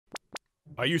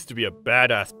I used to be a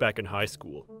badass back in high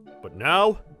school, but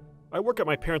now, I work at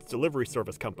my parents' delivery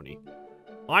service company.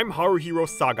 I'm Haruhiro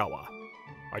Sagawa.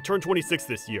 I turned 26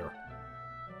 this year.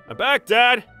 I'm back,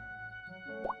 Dad!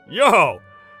 Yo!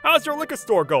 How's your liquor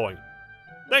store going?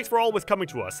 Thanks for always coming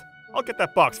to us. I'll get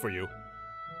that box for you.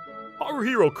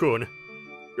 Haruhiro-kun,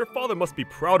 your father must be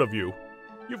proud of you.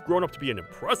 You've grown up to be an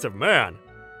impressive man.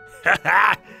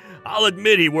 Haha! I'll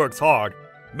admit he works hard.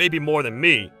 Maybe more than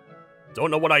me. Don't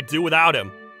know what I'd do without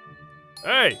him.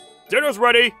 Hey, dinner's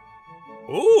ready!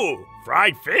 Ooh,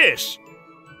 fried fish!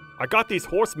 I got these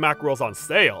horse mackerels on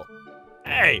sale.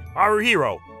 Hey,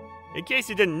 Haruhiro, in case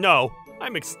you didn't know,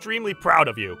 I'm extremely proud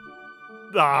of you.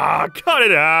 Ah, cut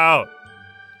it out!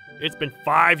 It's been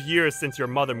 5 years since your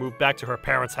mother moved back to her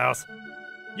parents' house.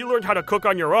 You learned how to cook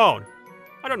on your own.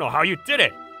 I don't know how you did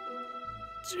it.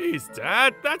 Jeez,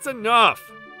 Dad, that's enough.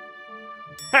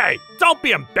 Hey, don't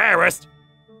be embarrassed!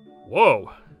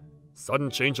 Whoa, sudden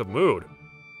change of mood.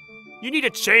 You need a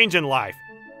change in life.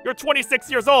 You're 26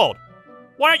 years old.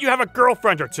 Why don't you have a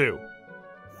girlfriend or two?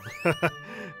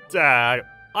 Dad,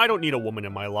 I don't need a woman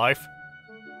in my life.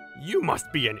 You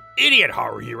must be an idiot,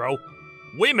 Haruhiro.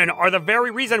 Women are the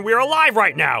very reason we're alive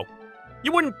right now.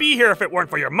 You wouldn't be here if it weren't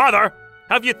for your mother.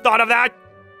 Have you thought of that?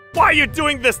 Why are you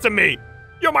doing this to me?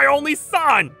 You're my only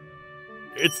son!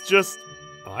 It's just,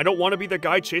 I don't want to be the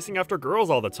guy chasing after girls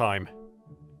all the time.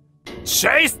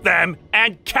 Chase them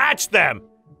and catch them!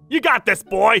 You got this,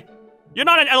 boy! You're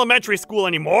not in elementary school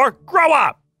anymore. Grow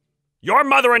up! Your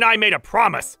mother and I made a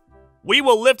promise. We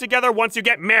will live together once you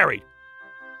get married.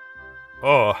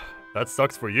 Oh, that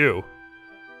sucks for you.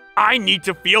 I need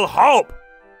to feel hope!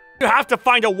 You have to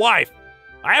find a wife.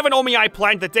 I have an omiai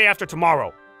planned the day after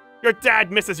tomorrow. Your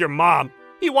dad misses your mom.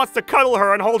 He wants to cuddle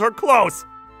her and hold her close.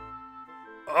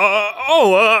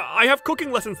 I have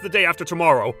cooking lessons the day after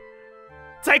tomorrow.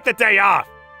 Take the day off.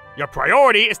 Your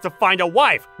priority is to find a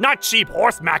wife, not cheap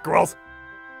horse mackerels.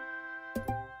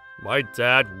 My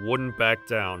dad wouldn't back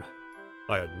down.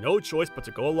 I had no choice but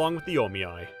to go along with the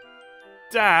omiai.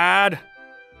 Dad!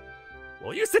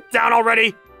 Will you sit down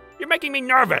already? You're making me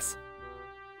nervous.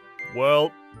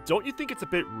 Well, don't you think it's a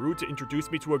bit rude to introduce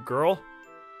me to a girl?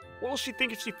 What will she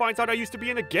think if she finds out I used to be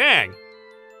in a gang?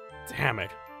 Damn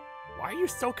it. Why are you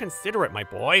so considerate, my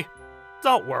boy?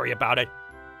 Don't worry about it.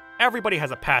 Everybody has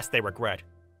a past they regret.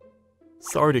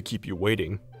 Sorry to keep you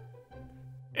waiting.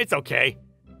 It's okay.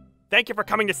 Thank you for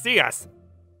coming to see us.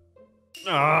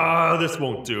 This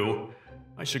won't do.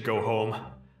 I should go home.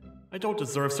 I don't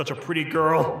deserve such a pretty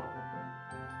girl.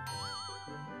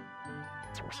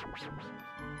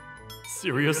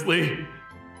 Seriously?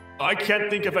 I can't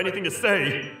think of anything to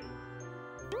say.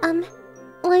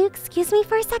 Will you excuse me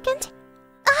for a second?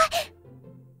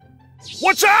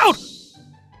 Watch out!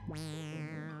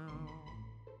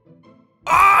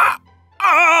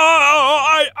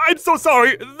 I'm so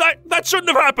sorry. That shouldn't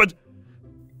have happened.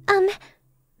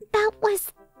 That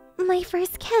was my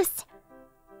first kiss.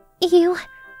 You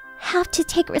have to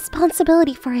take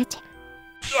responsibility for it.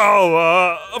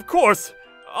 Of course.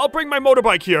 I'll bring my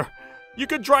motorbike here. You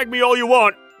can drag me all you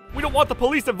want. We don't want the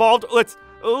police involved.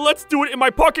 Let's do it in my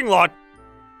parking lot.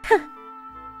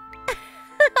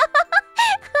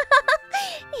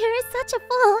 You're such a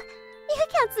fool. You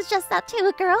can't suggest that to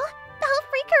a girl. That'll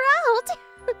freak her out.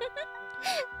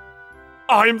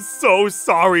 I'm so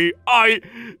sorry. I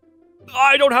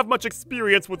don't have much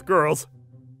experience with girls.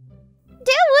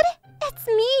 Dude, it's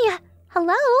me.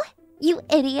 Hello, you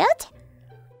idiot.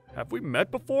 Have we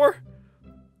met before?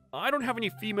 I don't have any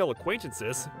female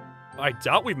acquaintances. I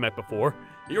doubt we've met before.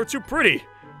 You're too pretty.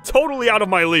 Totally out of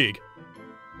my league.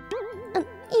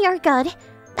 You're good.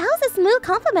 That was a smooth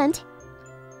compliment.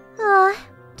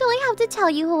 Do I have to tell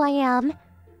you who I am?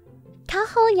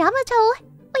 Kaho Yamato.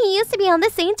 We used to be on the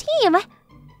same team.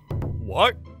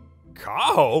 What?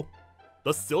 Kaho?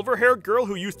 The silver-haired girl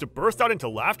who used to burst out into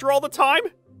laughter all the time?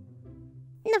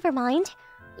 Never mind.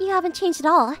 You haven't changed at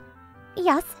all.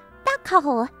 Yes, that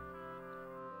Kaho.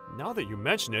 Now that you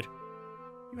mention it,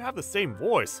 you have the same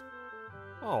voice.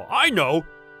 Oh, I know!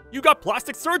 You got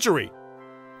plastic surgery!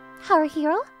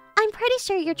 Haruhiro, I'm pretty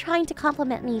sure you're trying to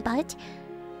compliment me, but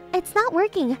it's not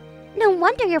working. No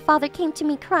wonder your father came to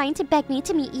me crying to beg me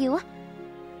to meet you.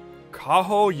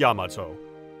 Kaho Yamato.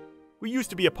 We used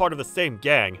to be a part of the same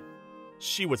gang.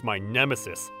 She was my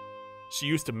nemesis. She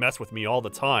used to mess with me all the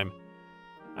time.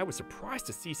 I was surprised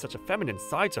to see such a feminine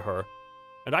side to her,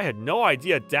 and I had no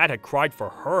idea Dad had cried for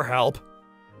her help.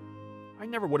 I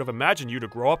never would have imagined you to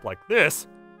grow up like this.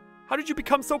 How did you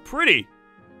become so pretty?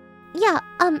 Yeah,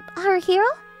 Haruhiro,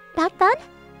 back then,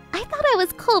 I thought I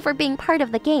was cool for being part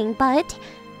of the gang, but,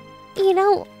 you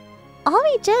know, All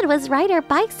we did was ride our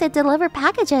bikes to deliver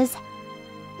packages.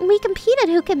 We competed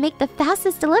who could make the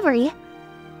fastest delivery.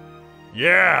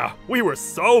 Yeah, we were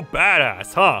so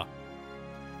badass, huh?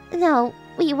 No,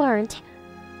 we weren't.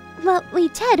 What we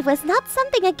did was not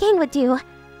something a gang would do.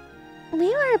 We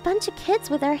were a bunch of kids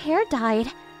with our hair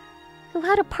dyed, who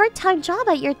had a part-time job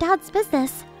at your dad's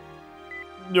business.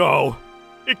 No,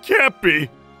 it can't be.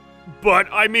 But,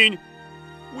 I mean,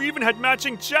 we even had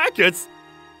matching jackets.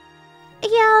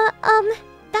 Yeah, that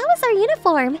was our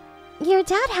uniform. Your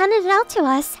dad handed it out to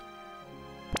us.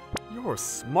 You're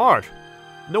smart.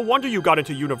 No wonder you got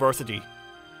into university.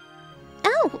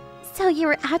 Oh, so you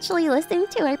were actually listening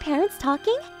to our parents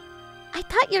talking? I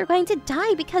thought you were going to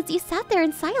die because you sat there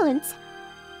in silence.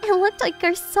 It looked like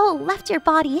your soul left your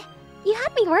body. You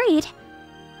had me worried.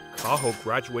 Kaho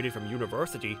graduated from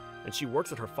university, and she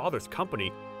works at her father's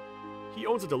company. He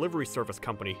owns a delivery service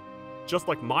company, just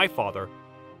like my father,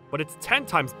 but it's 10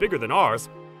 times bigger than ours.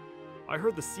 I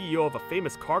heard the CEO of a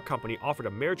famous car company offered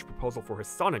a marriage proposal for his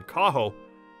son and Kaho.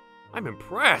 I'm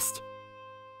impressed.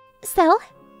 So,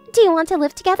 do you want to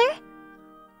live together?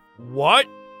 What?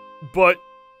 But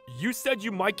you said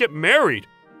you might get married.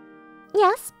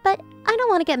 Yes, but I don't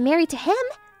want to get married to him.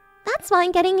 That's why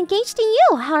I'm getting engaged to you,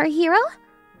 our hero.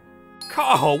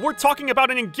 Kaho, we're talking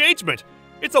about an engagement.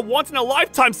 It's a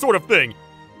once-in-a-lifetime sort of thing.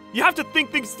 You have to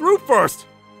think things through first.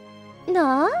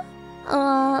 Nah?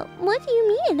 What do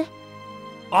you mean?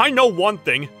 I know one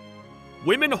thing.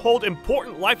 Women hold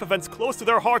important life events close to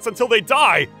their hearts until they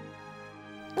die.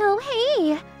 Oh,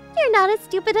 hey. You're not as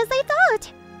stupid as I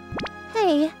thought.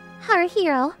 Hey, our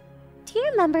hero. Do you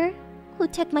remember who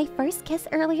took my first kiss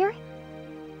earlier?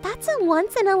 That's a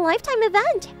once-in-a-lifetime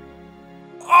event.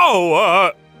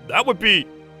 Oh, that would be...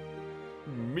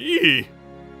 me.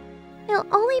 It'll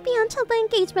only be until the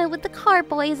engagement with the car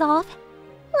boy is off.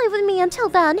 Live with me until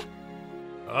then.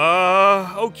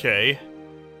 Okay.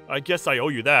 I guess I owe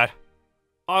you that.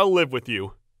 I'll live with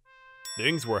you.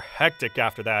 Things were hectic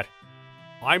after that.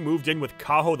 I moved in with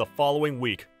Kaho the following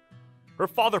week. Her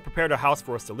father prepared a house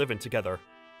for us to live in together.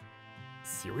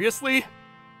 Seriously?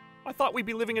 I thought we'd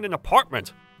be living in an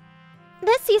apartment.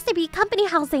 This used to be company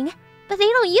housing, but they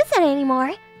don't use it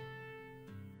anymore.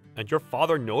 And your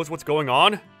father knows what's going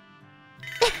on?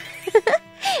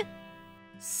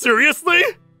 Seriously?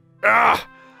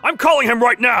 I'm calling him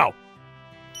right now!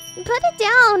 Put it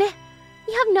down.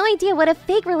 You have no idea what a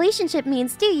fake relationship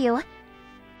means, do you?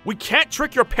 We can't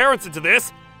trick your parents into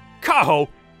this! Kaho,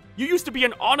 you used to be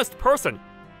an honest person.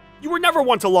 You were never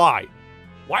one to lie.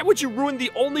 Why would you ruin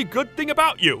the only good thing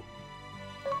about you?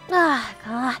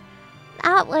 God.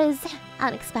 That was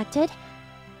unexpected.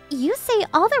 You say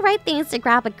all the right things to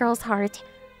grab a girl's heart.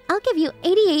 I'll give you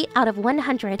 88 out of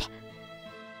 100.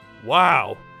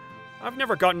 Wow. I've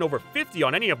never gotten over 50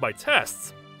 on any of my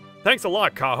tests. Thanks a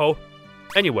lot, Kaho.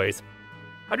 Anyways,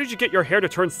 how did you get your hair to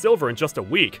turn silver in just a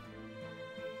week?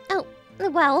 Oh,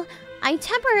 well, I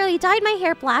temporarily dyed my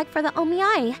hair black for the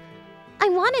omiai. I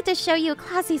wanted to show you a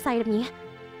classy side of me.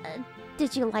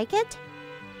 Did you like it?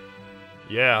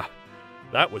 Yeah,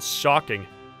 that was shocking.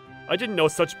 I didn't know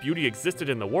such beauty existed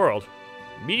in the world.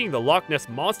 Meeting the Loch Ness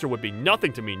Monster would be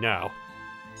nothing to me now.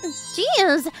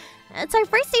 Jeez, it's our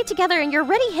first date together and you're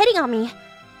already hitting on me.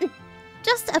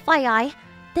 Just FYI,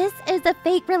 this is a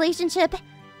fake relationship.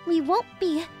 We won't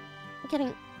be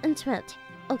getting intimate,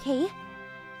 okay?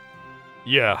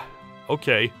 Yeah,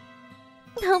 okay.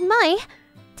 Oh my,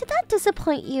 did that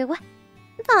disappoint you?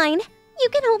 Fine, you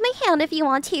can hold my hand if you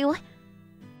want to.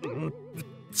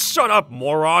 Shut up,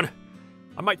 moron!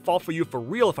 I might fall for you for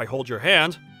real if I hold your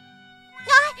hand.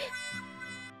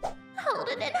 Hold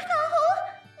it in, Kaho.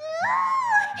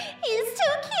 He's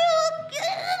too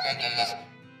cute.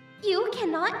 You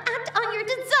cannot act on your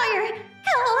desire,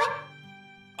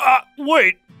 Kaho.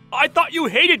 Wait! I thought you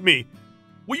hated me!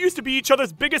 We used to be each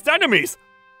other's biggest enemies!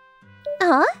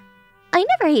 Huh? I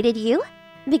never hated you.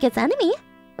 Biggest enemy?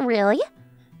 Really?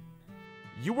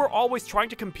 You were always trying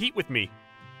to compete with me.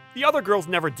 The other girls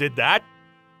never did that.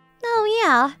 Oh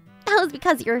yeah, that was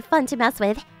because you were fun to mess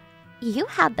with. You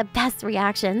had the best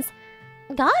reactions.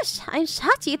 Gosh, I'm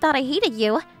shocked you thought I hated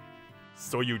you.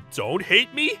 So you don't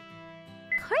hate me?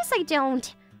 Of course I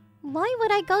don't. Why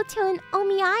would I go to an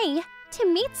omiai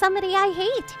to meet somebody I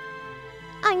hate?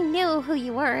 I knew who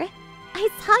you were. I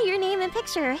saw your name and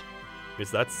picture. Is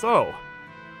that so?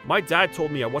 My dad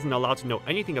told me I wasn't allowed to know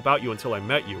anything about you until I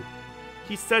met you.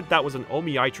 He said that was an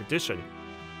omiai tradition.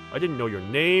 I didn't know your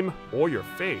name or your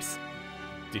face.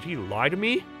 Did he lie to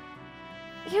me?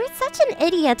 You're such an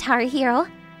idiot, our hero.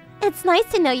 It's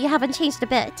nice to know you haven't changed a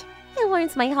bit. It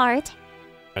warms my heart.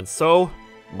 And so,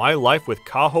 my life with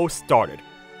Kaho started.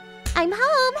 I'm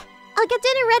home. I'll get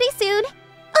dinner ready soon.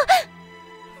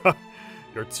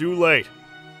 You're too late.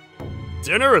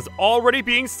 Dinner is already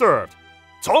being served.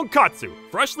 Tonkatsu,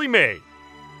 freshly made.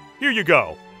 Here you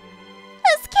go.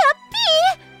 This can't be!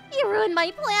 You ruined my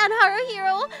plan,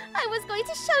 Haruhiro. I was going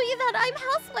to show you that I'm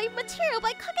housewife material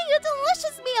by cooking a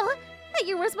delicious meal. And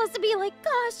you were supposed to be like,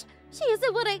 gosh, she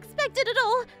isn't what I expected at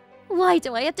all. Why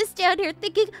do I have to stand here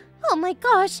thinking, oh my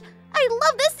gosh, I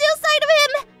love this new side of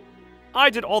him? I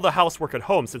did all the housework at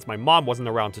home since my mom wasn't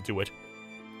around to do it.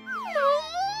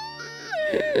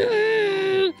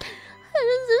 This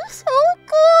is so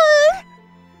good.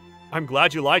 I'm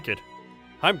glad you like it.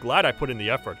 I'm glad I put in the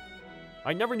effort.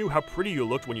 I never knew how pretty you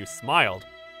looked when you smiled.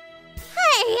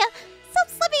 Hey, stop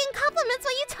slipping in compliments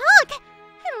when you talk.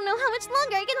 I don't know how much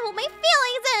longer I can hold my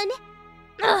feelings in.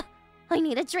 Ugh, I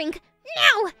need a drink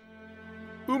now.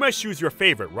 Umeshu's your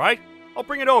favorite, right? I'll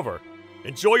bring it over.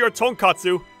 Enjoy your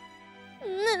tonkatsu.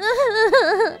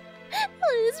 What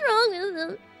is wrong with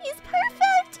him? He's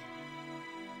perfect.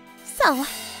 So,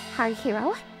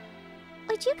 Haruhiro,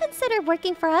 would you consider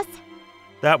working for us?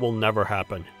 That will never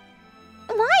happen.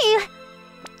 Why?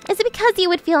 Is it because you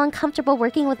would feel uncomfortable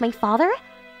working with my father?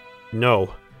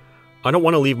 No. I don't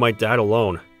want to leave my dad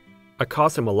alone. I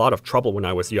caused him a lot of trouble when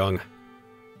I was young.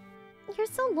 You're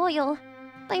so loyal.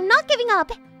 But I'm not giving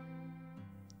up.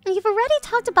 You've already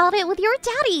talked about it with your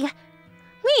daddy.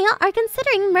 We are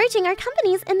considering merging our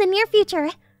companies in the near future.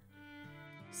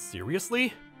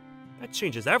 Seriously? That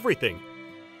changes everything.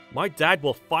 My dad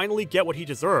will finally get what he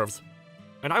deserves.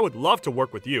 And I would love to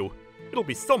work with you. It'll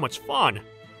be so much fun.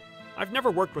 I've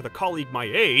never worked with a colleague my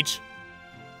age.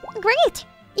 Great!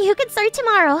 You can start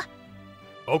tomorrow.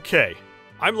 Okay,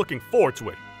 I'm looking forward to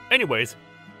it. Anyways,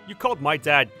 you called my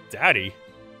dad Daddy.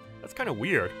 That's kind of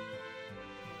weird.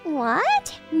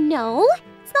 What? No,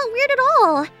 it's not weird at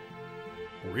all.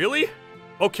 Really?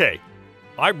 Okay,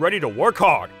 I'm ready to work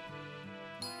hard.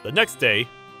 The next day,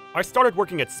 I started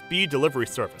working at Speed Delivery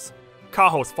Service,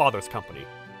 Kaho's father's company.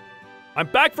 I'm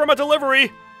back from a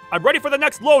delivery! I'm ready for the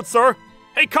next load, sir!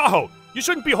 Hey, Kaho! You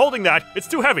shouldn't be holding that! It's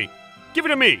too heavy! Give it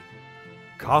to me!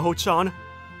 Kaho-chan,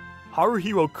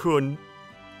 Haruhiro-kun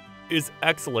is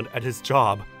excellent at his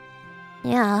job.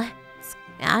 Yeah, it's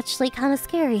actually kind of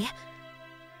scary.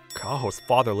 Kaho's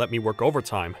father let me work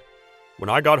overtime. When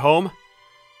I got home,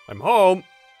 I'm home.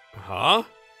 Huh?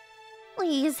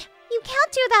 Please, you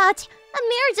can't do that! A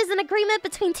marriage is an agreement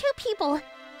between two people.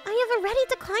 I have already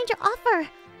declined your offer.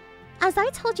 As I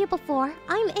told you before,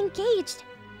 I'm engaged.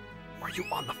 Are you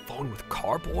on the phone with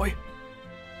Carboy?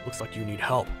 Looks like you need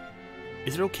help.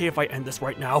 Is it okay if I end this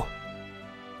right now?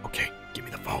 Okay, give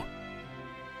me the phone.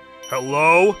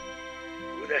 Hello?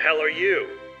 Who the hell are you?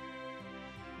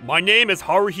 My name is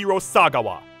Haruhiro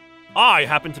Sagawa. I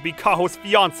happen to be Kaho's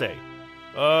fiancé.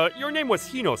 Your name was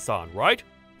Hino-san, right?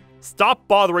 Stop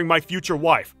bothering my future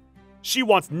wife. She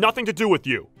wants nothing to do with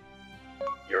you.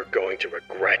 You're going to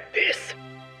regret this.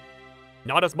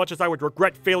 Not as much as I would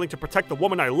regret failing to protect the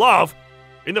woman I love.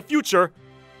 In the future,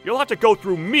 you'll have to go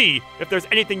through me if there's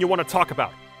anything you want to talk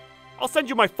about. I'll send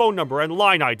you my phone number and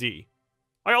line ID.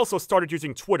 I also started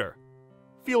using Twitter.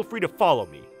 Feel free to follow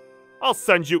me. I'll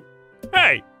send you...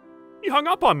 Hey! You hung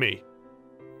up on me.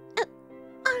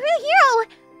 Haruhiro!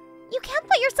 You can't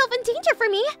put yourself in danger for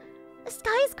me. This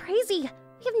guy is crazy.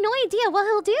 We have no idea what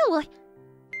he'll do.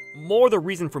 More the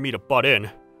reason for me to butt in.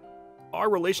 Our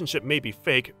relationship may be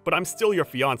fake, but I'm still your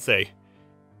fiancé.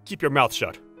 Keep your mouth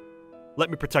shut.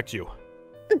 Let me protect you.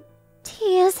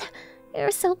 Tease, you're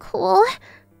so cool.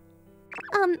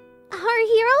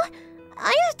 Haruhiro?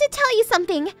 I have to tell you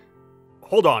something.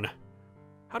 Hold on.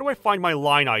 How do I find my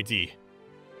line ID?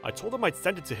 I told him I'd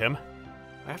send it to him.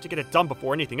 I have to get it done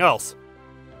before anything else.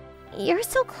 You're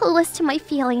so clueless to my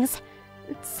feelings.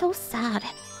 It's so sad.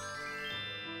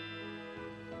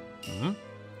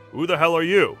 Who the hell are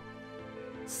you?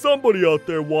 Somebody out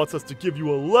there wants us to give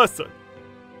you a lesson.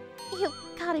 You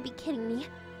gotta be kidding me.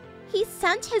 He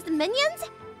sent his minions?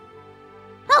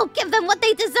 I'll give them what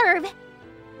they deserve!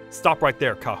 Stop right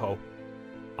there, Kaho.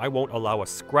 I won't allow a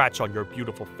scratch on your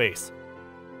beautiful face.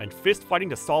 And fist fighting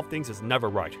to solve things is never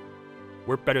right.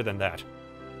 We're better than that.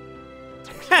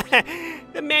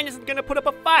 The man isn't gonna put up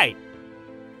a fight.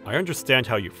 I understand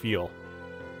how you feel.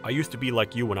 I used to be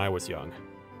like you when I was young.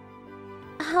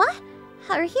 Huh?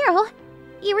 Haruhiro,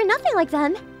 you were nothing like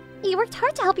them. You worked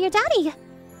hard to help your daddy.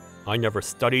 I never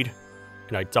studied,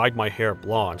 and I dyed my hair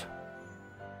blonde.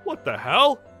 What the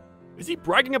hell? Is he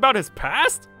bragging about his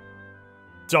past?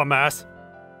 Dumbass.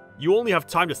 You only have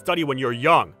time to study when you're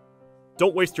young.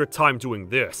 Don't waste your time doing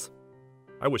this.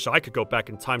 I wish I could go back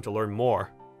in time to learn more.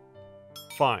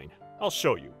 Fine, I'll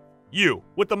show you. You,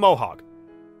 with the mohawk.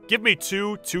 Give me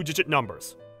two two-digit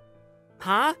numbers.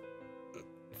 Huh?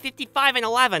 55 and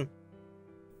 11.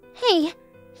 Hey,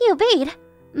 he obeyed.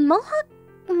 Mohawk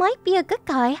might be a good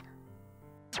guy.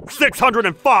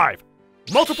 605!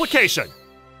 Multiplication!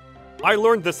 I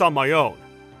learned this on my own.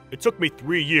 It took me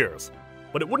 3 years,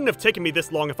 but it wouldn't have taken me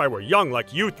this long if I were young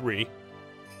like you three.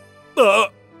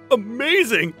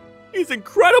 Amazing! He's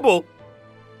incredible!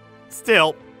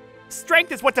 Still,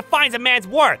 strength is what defines a man's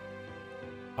worth.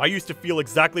 I used to feel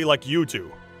exactly like you do.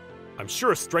 I'm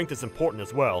sure strength is important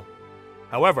as well.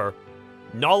 However,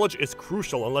 knowledge is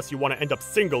crucial unless you want to end up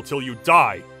single till you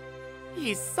die.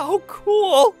 He's so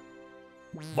cool.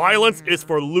 Violence is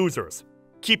for losers.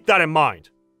 Keep that in mind.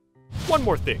 One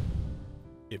more thing.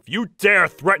 If you dare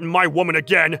threaten my woman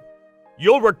again,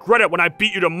 you'll regret it when I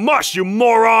beat you to mush, you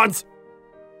morons!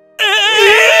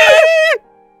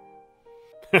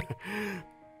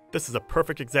 This is a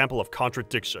perfect example of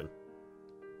contradiction.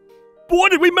 Boy,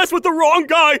 did we mess with the wrong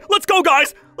guy! Let's go,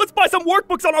 guys! Let's buy some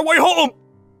workbooks on our way home!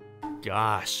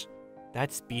 Gosh,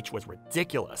 that speech was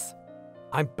ridiculous.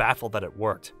 I'm baffled that it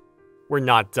worked. We're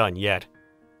not done yet.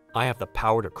 I have the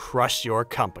power to crush your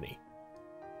company.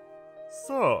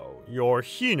 So, you're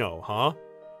Hino, huh?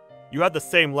 You had the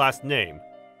same last name,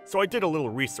 so I did a little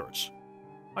research.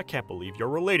 I can't believe you're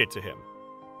related to him.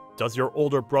 Does your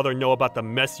older brother know about the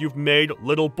mess you've made,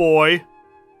 little boy?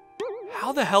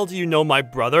 How the hell do you know my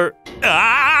brother?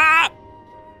 Ah!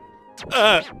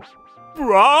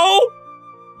 Bro?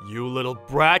 You little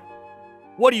brat.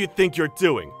 What do you think you're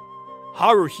doing?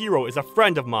 Haruhiro is a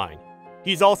friend of mine.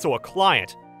 He's also a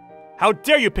client. How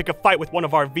dare you pick a fight with one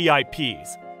of our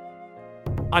VIPs?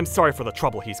 I'm sorry for the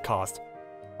trouble he's caused.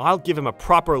 I'll give him a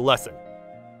proper lesson.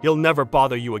 He'll never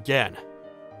bother you again.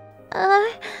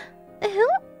 Who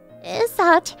is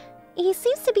that? He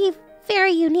seems to be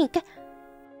very unique.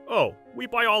 Oh, we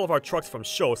buy all of our trucks from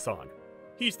Sho-san.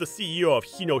 He's the CEO of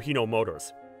Hino Hino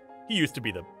Motors. He used to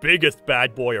be the biggest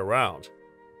bad boy around.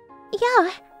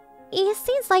 Yeah, it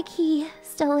seems like he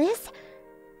still is.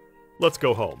 Let's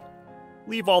go home.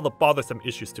 Leave all the bothersome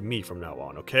issues to me from now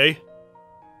on, okay?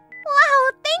 Wow,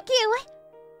 thank you!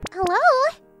 Hello?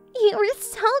 You were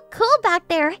so cool back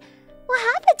there.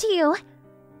 What happened to you?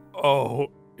 Oh,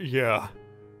 yeah.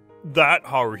 That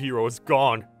Haruhiro is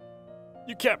gone.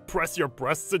 You can't press your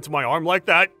breasts into my arm like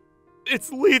that.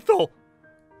 It's lethal.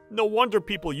 No wonder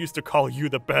people used to call you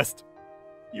the best.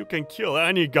 You can kill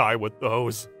any guy with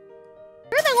those.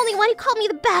 You're the only one who called me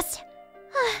the best.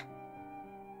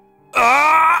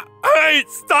 Ah! Hey,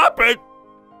 stop it!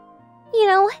 You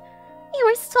know, you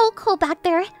were so cool back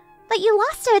there, but you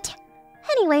lost it.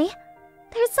 Anyway,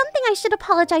 there's something I should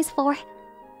apologize for.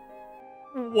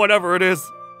 Whatever it is,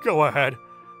 go ahead.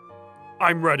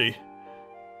 I'm ready.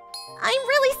 I'm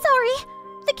really sorry.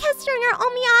 The kiss during our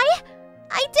omiai,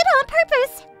 I did it on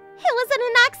purpose. It wasn't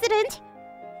an accident.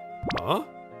 Huh?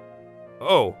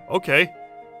 Oh, okay.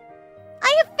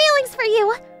 I have feelings for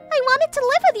you. I wanted to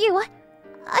live with you.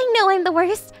 I know I'm the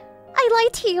worst. I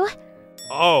lied to you.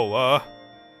 Oh,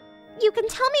 You can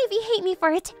tell me if you hate me for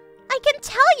it. I can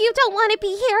tell you don't want to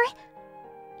be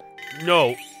here.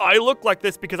 No, I look like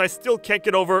this because I still can't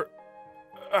get over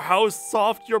how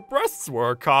soft your breasts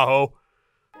were, Kaho.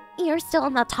 You're still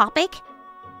on that topic?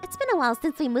 It's been a while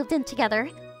since we moved in together.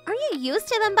 Are you used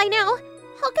to them by now?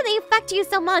 How can they affect you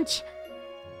so much?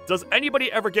 Does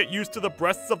anybody ever get used to the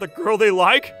breasts of the girl they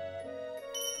like?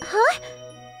 Huh?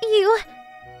 You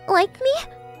like me?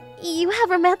 You have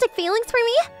romantic feelings for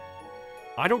me?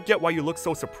 I don't get why you look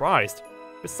so surprised.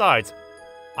 Besides,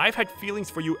 I've had feelings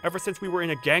for you ever since we were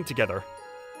in a gang together.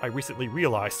 I recently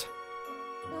realized.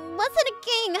 Wasn't a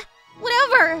gang.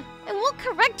 Whatever. I won't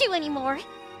correct you anymore.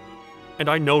 And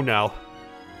I know now.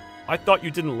 I thought you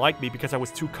didn't like me because I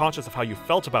was too conscious of how you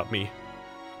felt about me.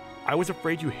 I was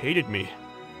afraid you hated me.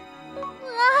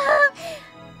 I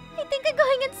think I'm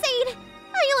going insane.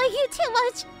 I like you too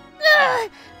much.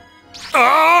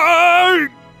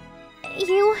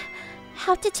 You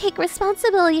have to take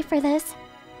responsibility for this.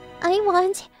 I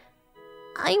want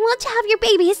to have your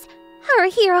babies,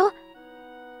 Haruhiro.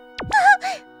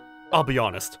 I'll be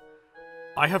honest.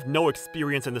 I have no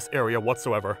experience in this area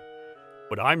whatsoever.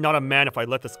 But I'm not a man if I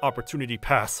let this opportunity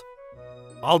pass.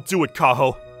 I'll do it,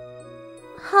 Kaho.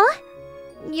 Huh?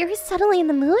 You're suddenly in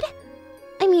the mood?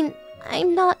 I mean,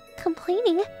 I'm not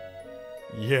complaining.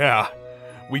 Yeah,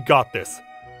 we got this.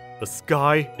 The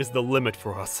sky is the limit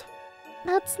for us.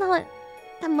 That's not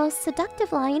the most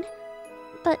seductive line,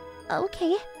 but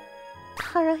okay.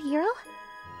 Haruhiro?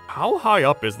 How high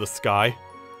up is the sky?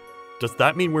 Does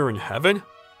that mean we're in heaven?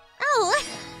 Oh!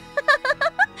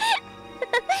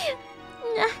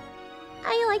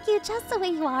 I like you just the way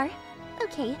you are.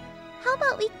 Okay, How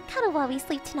about we cuddle while we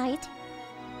sleep tonight?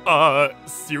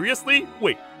 Seriously?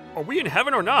 Wait, are we in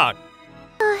heaven or not?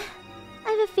 I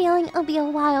have a feeling it'll be a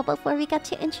while before we get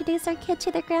to introduce our kid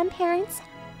to their grandparents.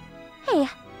 Hey,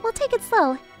 we'll take it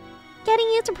slow. Getting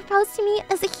you to propose to me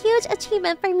is a huge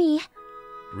achievement for me.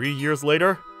 3 years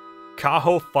later,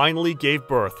 Kaho finally gave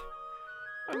birth.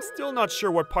 I'm still not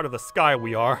sure what part of the sky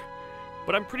we are,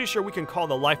 but I'm pretty sure we can call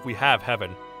the life we have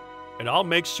heaven. And I'll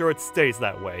make sure it stays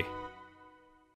that way.